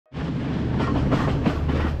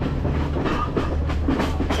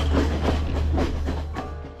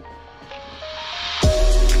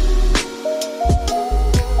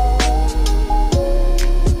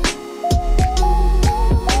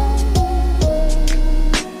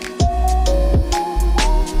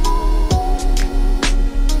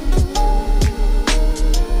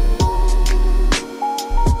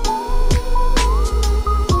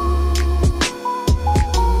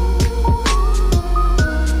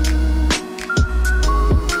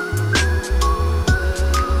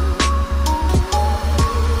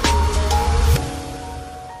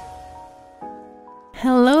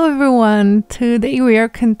everyone! Today we are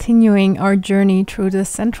continuing our journey through the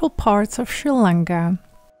central parts of Sri Lanka.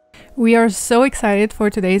 We are so excited for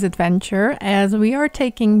today's adventure as we are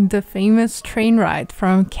taking the famous train ride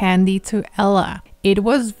from Kandy to Ella. It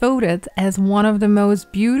was voted as one of the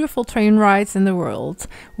most beautiful train rides in the world,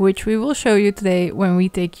 which we will show you today when we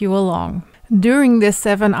take you along. During this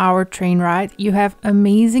 7-hour train ride, you have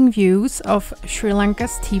amazing views of Sri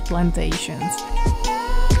Lanka's tea plantations.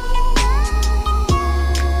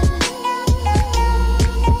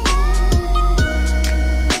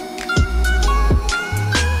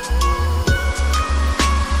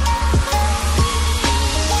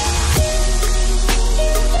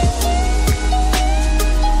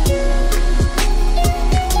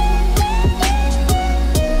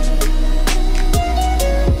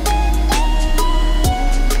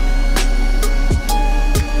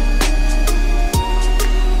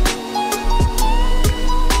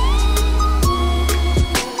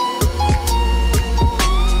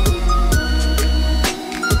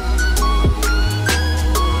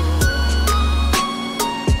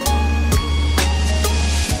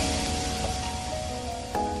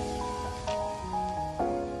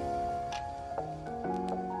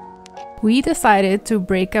 We decided to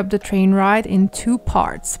break up the train ride in 2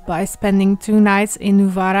 parts by spending 2 nights in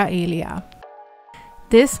Nuwara Eliya.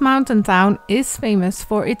 This mountain town is famous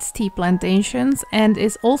for its tea plantations and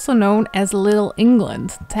is also known as Little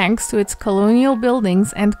England, thanks to its colonial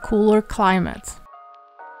buildings and cooler climate.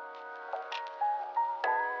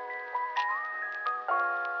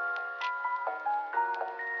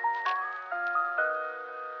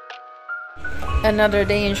 Another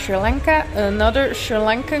day in Sri Lanka, another Sri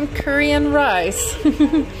Lankan curry and rice.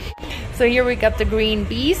 So here we got the green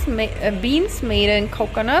beans made in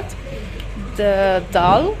coconut, the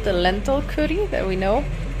dal, the lentil curry that we know.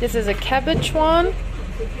 This is a cabbage one,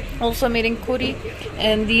 also made in curry,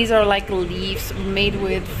 and these are like leaves made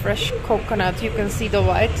with fresh coconut. You can see the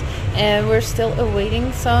white, and we're still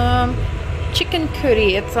awaiting some chicken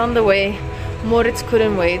curry. It's on the way. Moritz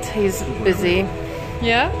couldn't wait, he's busy.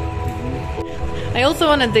 Yeah? I also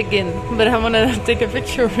want to dig in, but I want to take a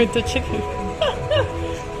picture with the chicken.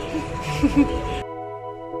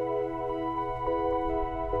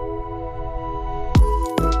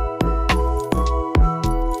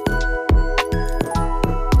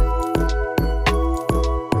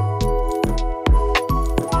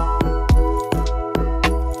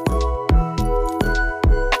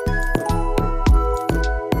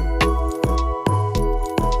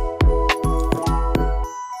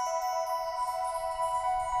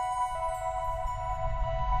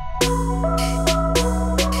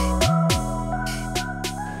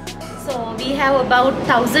 We have about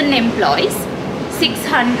 1,000 employees.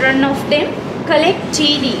 600 of them collect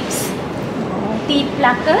tea leaves. Tea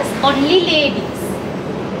pluckers, only ladies.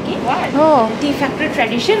 Okay? Oh. Tea factory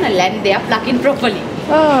traditional and they are plucking properly.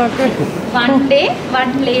 Oh, good. One day,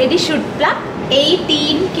 one lady should pluck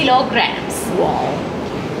 18 kilograms. Wow.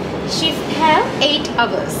 Shift have 8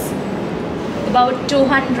 hours. About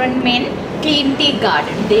 200 men clean tea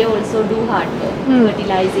garden. They also do hard work,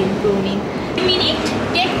 fertilizing, pruning. Minute,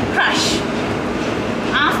 get crush.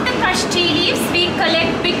 After crushed tea leaves, we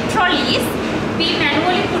collect big trolleys. We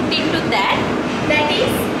manually put into that. That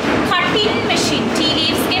is cutting machine. Tea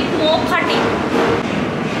leaves get more cutting.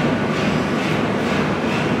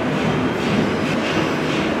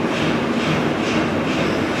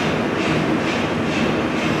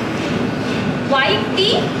 White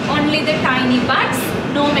tea, only the tiny buds.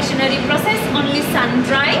 No machinery process, only sun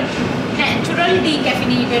dry. Natural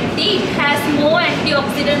decaffeinated tea has more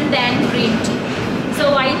antioxidant than green tea.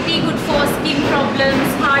 So white tea good for skin problems,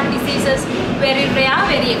 heart diseases, very rare,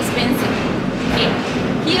 very expensive. Okay.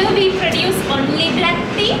 Here we produce only black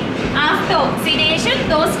tea. After oxidation,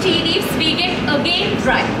 those tea leaves we get again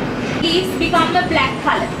dry. Leaves become the black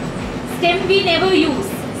color. Stem we never use.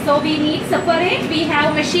 So we need separate. We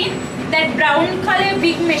have machine. That brown color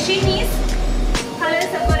big machine is color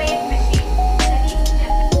separate.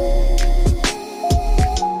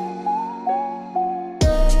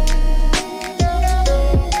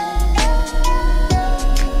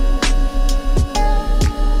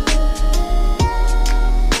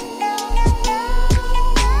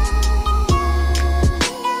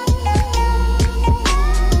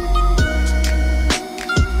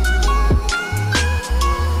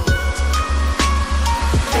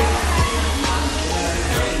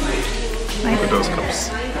 Those cups.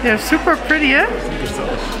 They're super pretty, yeah?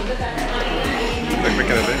 Like back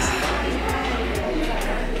in the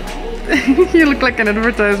days. You look like an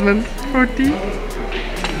advertisement for tea.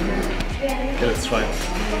 Okay, let's try it.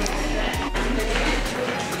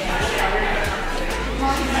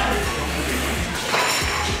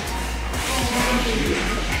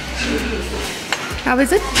 How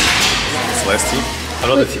is it? It's nice tea. I'm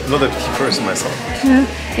not a tea person myself.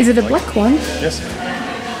 Yeah. Is it a black one? Yes.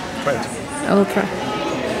 Try it. I will try.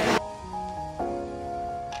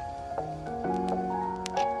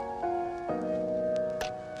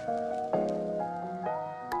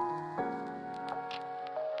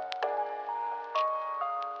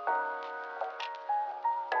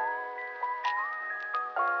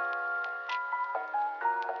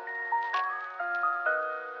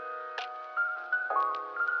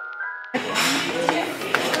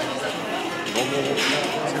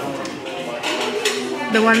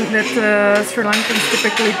 The one that Sri Lankans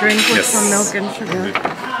typically drink with some milk and sugar.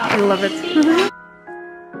 I love it.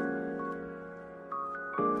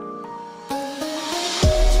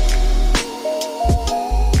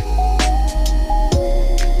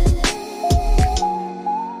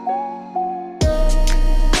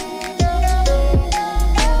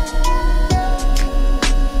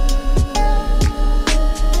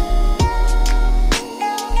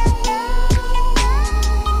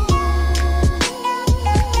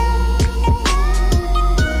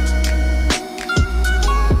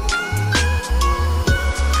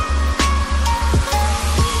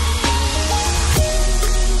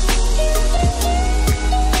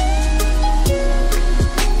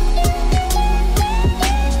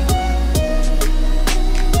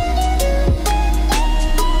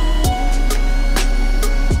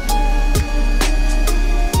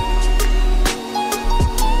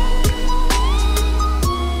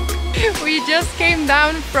 We just came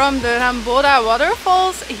down from the Ramboda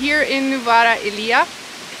Waterfalls here in Nuwara Eliya.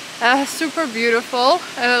 Super beautiful,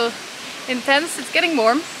 intense. It's getting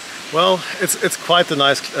warm. Well, it's quite a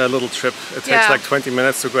nice little trip. It takes like 20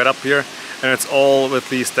 minutes to get up here, and it's all with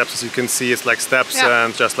these steps. As you can see, it's like steps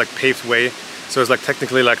and just like paved way. So it's like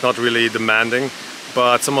technically like not really demanding,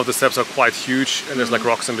 but some of the steps are quite huge, and there's like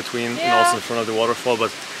rocks in between and also in front of the waterfall.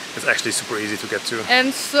 But it's actually super easy to get to.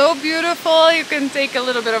 And so beautiful. You can take a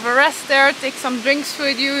little bit of a rest there, take some drinks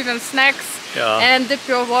with you, even snacks, and dip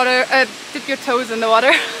your toes in the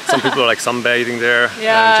water. Some people are like sunbathing there,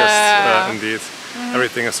 and just indeed,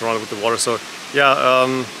 everything is surrounded with the water. So yeah,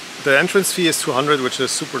 the entrance fee is 200, which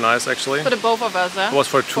is super nice actually. For the both of us, It was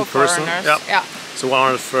for two person. Yeah. So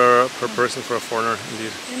 100 per person for a foreigner,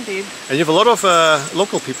 indeed. Indeed. And you have a lot of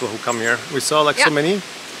local people who come here. We saw like so many.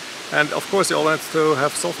 And of course they all wanted to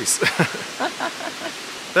have selfies.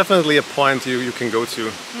 Definitely a point you can go to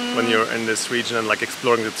when you're in this region and like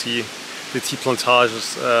exploring the tea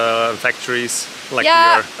plantations, factories. Like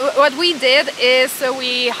what we did is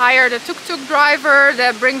we hired a tuk-tuk driver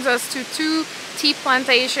that brings us to 2 tea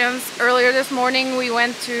plantations. Earlier this morning we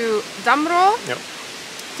went to Damro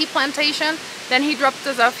tea plantation, then he dropped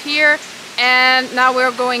us off here. And now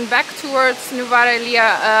we're going back towards Nuwara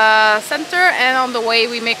Eliya center, and on the way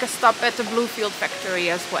we make a stop at the Bluefield factory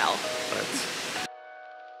as well. Right.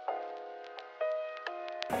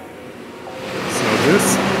 So this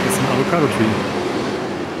is an avocado tree.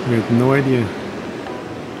 We had no idea.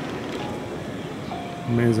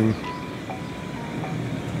 Amazing.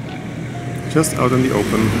 Just out in the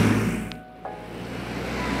open.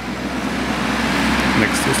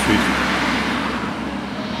 Next to the street.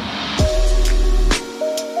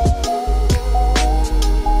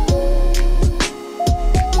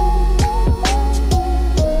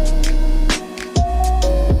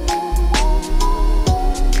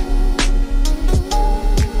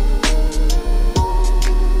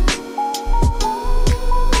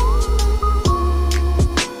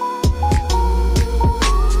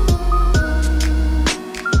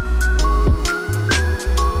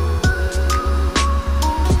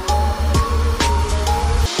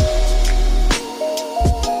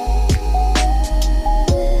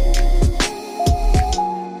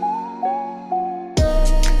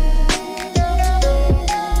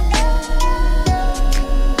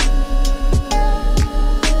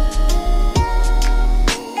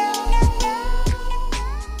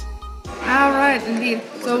 Indeed.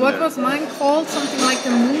 So what was mine called? Something like a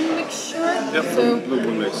moon mixture? Yep, so, blue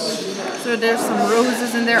moon mix. So there's some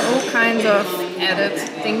roses in there, all kinds of added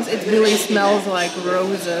things. It really smells like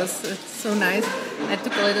roses. It's so nice. I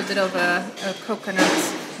took a little bit of a coconut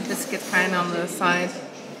biscuit kind on the side.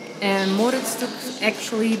 And Moritz took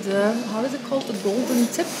actually the, how is it called? The golden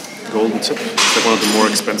tip? Golden tip. It's like one of the more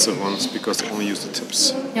expensive ones because they only use the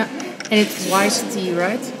tips. Yeah. And it's white tea,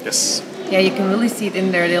 right? Yes. Yeah, you can really see it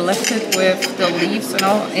in there. They left it with the leaves and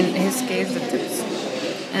all. In his case, the tips.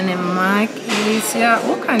 And in my case, yeah,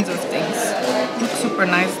 all kinds of things. Looks super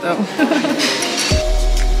nice though.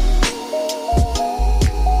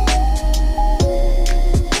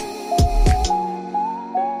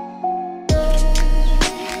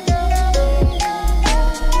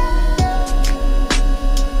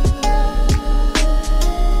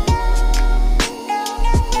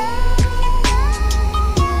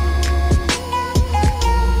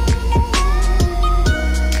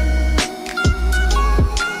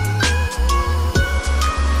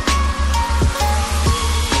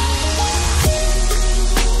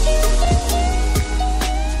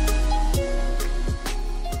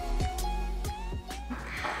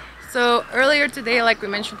 yesterday, like we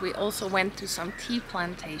mentioned, we also went to some tea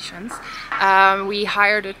plantations. We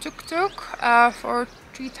hired a tuk-tuk for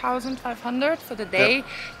 3,500 for the day,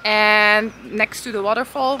 and next to the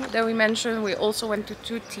waterfall that we mentioned, we also went to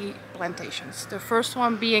 2 tea plantations. The first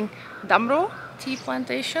one being Damro tea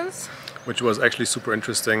plantations, which was actually super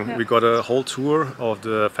interesting. We got a whole tour of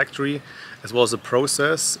the factory as well as the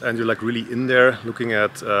process, and you're like really in there looking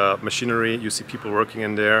at machinery. You see people working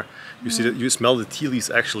in there. You see that, you smell the tea leaves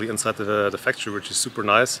actually inside the factory, which is super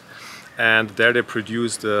nice. And there they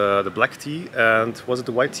produced the black tea, and was it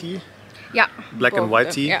the white tea? Yeah, black and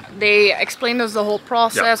white tea. Yeah, they explained us the whole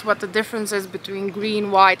process, what the difference is between green,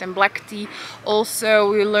 white and black tea. Also,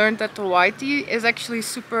 we learned that the white tea is actually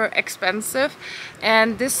super expensive,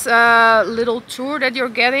 and this little tour that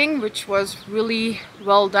you're getting, which was really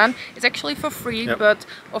well done, is actually for free, but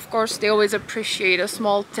of course they always appreciate a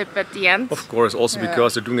small tip at the end. Of course, also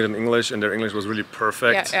because they're doing it in English, and their English was really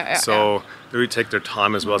perfect. So they really take their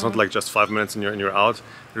time as well. It's not like just 5 minutes and you're out.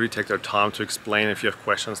 They really take their time to explain. If you have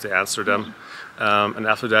questions, they answer them. And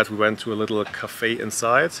after that, we went to a little cafe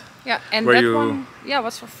inside. Yeah, and that one,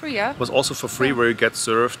 was for free. Yeah, was also for free, where you get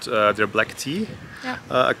served their black tea,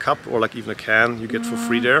 a cup or like even a can you get for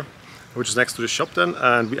free there, which is next to the shop then.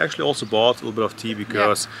 And we actually also bought a little bit of tea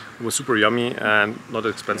because it was super yummy and not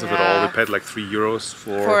expensive at all. We paid like €3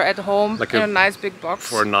 for at home, like in a nice big box.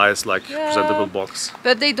 For a nice like presentable box.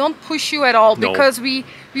 But they don't push you at all, because we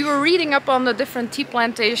were reading up on the different tea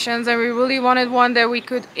plantations, and we really wanted one that we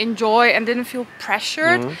could enjoy and didn't feel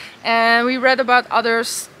pressured. And we read about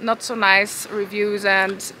others not so nice reviews,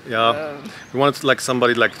 and we wanted like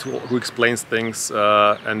somebody like who explains things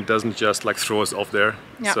and doesn't just like throw us off there.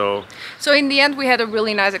 So in the end, we had a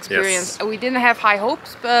really nice experience. We didn't have high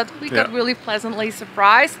hopes, but we got really pleasantly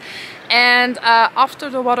surprised. And after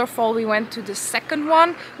the waterfall, we went to the second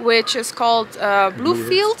one, which is called Blue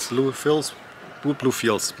Fields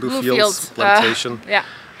Plantation.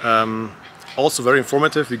 Also very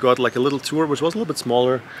informative. We got like a little tour, which was a little bit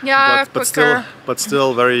smaller, but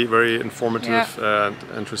still very, very informative and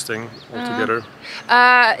interesting altogether.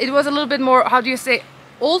 It was a little bit more, how do you say,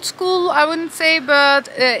 old school, I wouldn't say, but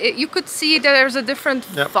you could see that there's a different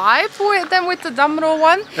vibe than with the Damro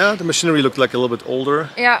one. Yeah, the machinery looked like a little bit older.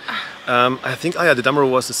 I think the Damro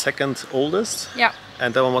was the second oldest.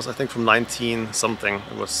 And that one was, I think, from 19 something.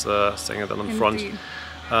 It was saying it on the front.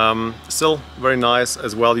 Still very nice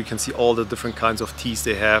as well. You can see all the different kinds of teas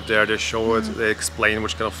they have there. They show it, they explain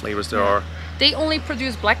which kind of flavors there are. They only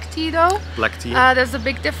produce black tea though. Black tea. That's the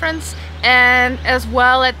big difference. And as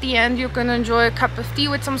well, at the end you can enjoy a cup of tea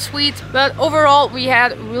with some sweets. But overall, we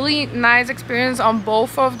had really nice experience on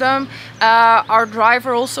both of them. Our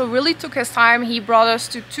driver also really took his time. He brought us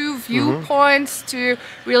to 2 viewpoints to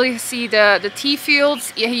really see the tea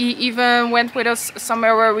fields. He even went with us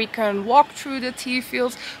somewhere where we can walk through the tea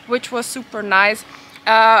fields, which was super nice.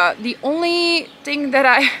 The only thing that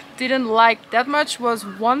I didn't like that much was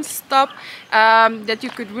one stop that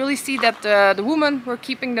you could really see that the women were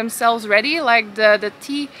keeping themselves ready, like the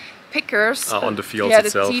tea pickers on the fields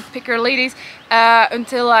itself. The tea picker ladies,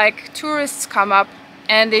 until like tourists come up,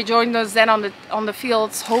 and they joined us then on the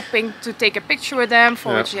fields, hoping to take a picture with them,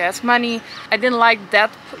 for which he has money. I didn't like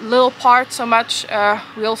that little part so much.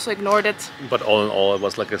 We also ignored it. But all in all, it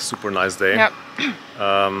was like a super nice day.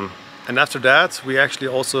 And after that, we actually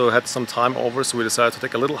also had some time over, so we decided to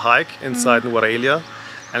take a little hike inside Nuwara Eliya.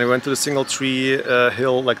 And we went to the single tree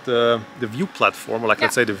hill, like the view platform, or like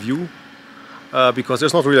let's say the view, because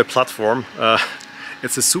there's not really a platform.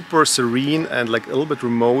 It's a super serene and like a little bit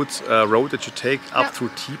remote road that you take up through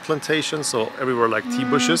tea plantations, so everywhere like tea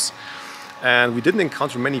bushes. And we didn't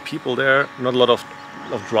encounter many people there, not a lot of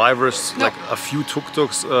drivers, like a few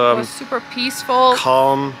tuk-tuks. It was super peaceful.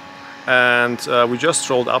 Calm. And we just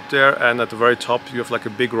strolled up there, and at the very top you have like a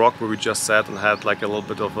big rock where we just sat and had like a little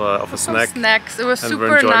bit of a snack. Snacks. It was and super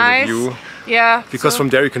we're enjoying nice. The view. Yeah. Because from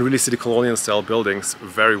there you can really see the colonial style buildings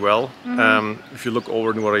very well. If you look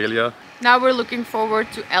over Nuwara Eliya. Now we're looking forward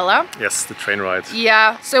to Ella. Yes, the train ride.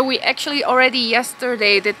 Yeah, so we actually already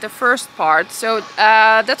yesterday did the first part. So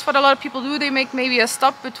that's what a lot of people do. They make maybe a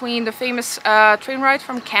stop between the famous train ride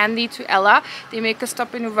from Kandy to Ella. They make a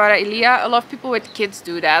stop in Nuwara Eliya. A lot of people with kids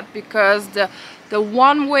do that because the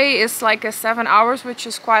one way is like 7 hours, which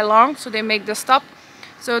is quite long. So they make the stop.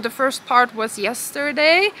 So the first part was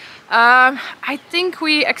yesterday. I think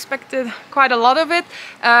we expected quite a lot of it.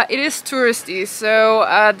 It is touristy, so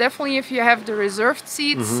definitely if you have the reserved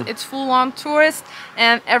seats, it's full-on tourist,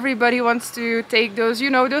 and everybody wants to take those,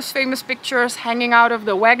 you know, those famous pictures hanging out of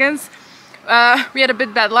the wagons. we had a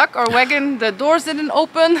bit bad luck. Our wagon, the doors didn't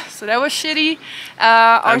open, so that was shitty.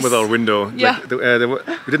 And with our window, yeah.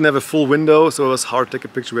 We didn't have a full window, so it was hard to take a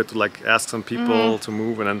picture. We had to like ask some people to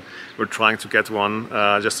move, and then we're trying to get one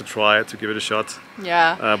just to try it, to give it a shot.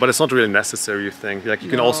 Yeah. But it's not really necessary, you think. Like you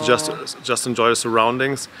can also just enjoy the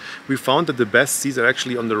surroundings. We found that the best seats are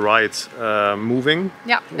actually on the right, moving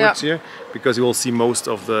towards here, because you will see most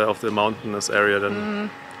of the mountainous area then.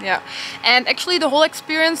 Yeah, and actually the whole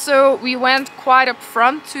experience, so we went quite up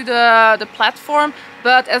front to the platform,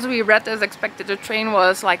 but as we read as expected, the train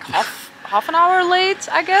was like half an hour late,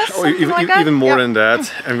 I guess. Oh, even more than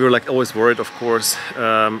that. And we were like always worried, of course,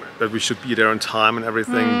 that we should be there on time and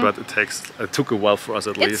everything, but it took a while for us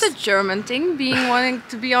at least. It's a German thing, wanting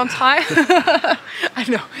to be on time. I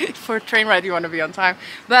know, for a train ride you want to be on time,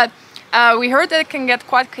 but we heard that it can get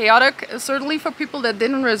quite chaotic, certainly for people that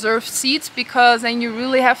didn't reserve seats, because then you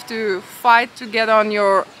really have to fight to get on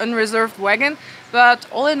your unreserved wagon. But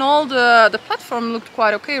all in all, the platform looked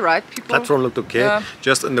quite okay, right? Platform looked okay.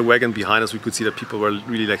 Just in the wagon behind us, we could see that people were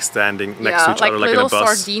really like standing next to each other, like in a bus. Little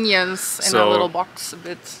Sardinians in a little box a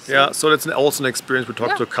bit. So. Yeah, so that's also an experience. We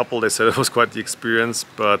talked to a couple, they said it was quite the experience,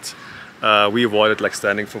 but we avoided like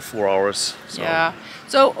standing for 4 hours. So. Yeah.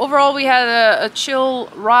 So overall we had a chill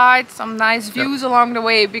ride, some nice views along the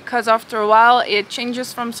way, because after a while it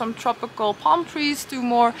changes from some tropical palm trees to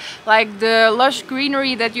more like the lush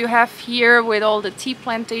greenery that you have here with all the tea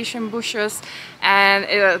plantation bushes, and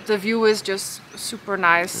the view is just super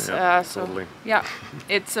nice. Yeah, so totally. Yeah,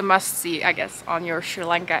 it's a must-see, I guess, on your Sri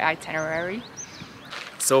Lanka itinerary.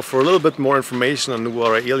 So for a little bit more information on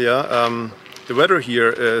Nuwara Eliya, the weather here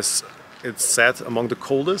is, it's set among the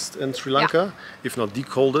coldest in Sri Lanka, if not the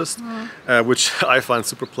coldest, which I find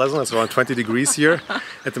super pleasant. It's around 20 degrees here.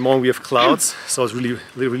 At the moment we have clouds, so it's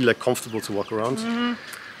really like comfortable to walk around.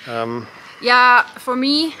 Yeah, for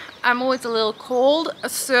me, I'm always a little cold,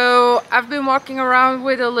 so I've been walking around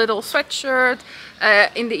with a little sweatshirt.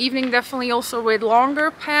 In the evening, definitely also with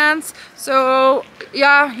longer pants. So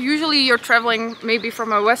yeah, usually you're traveling maybe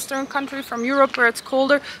from a Western country, from Europe, where it's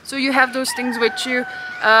colder. So you have those things with you.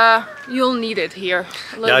 You'll need it here.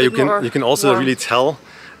 Yeah, you can also really tell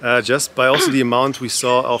just by also the amount we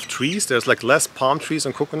saw of trees. There's like less palm trees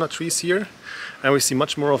and coconut trees here, and we see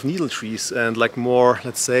much more of needle trees and like more,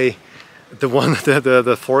 let's say,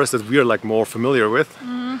 the forest that we are like more familiar with.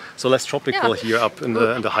 So less tropical here up in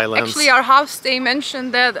the highlands. Actually, our house, they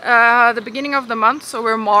mentioned that the beginning of the month, so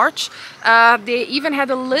we're March, they even had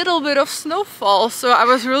a little bit of snowfall. So I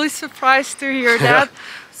was really surprised to hear that.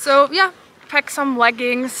 So yeah, pack some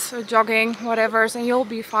leggings, jogging, whatever, and you'll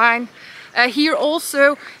be fine. Here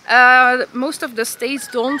also, most of the states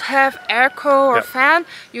don't have airco or fan.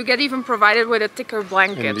 You get even provided with a thicker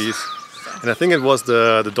blanket. Indeed. And I think it was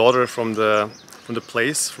the daughter from the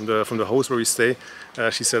place, from the host where we stay.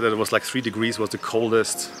 She said that it was like 3 degrees was the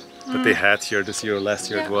coldest that they had here this year or last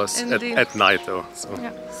year. It was at night though.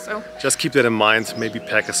 So just keep that in mind. Maybe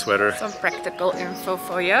pack a sweater. Some practical info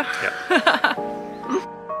for you.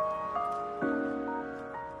 Yeah.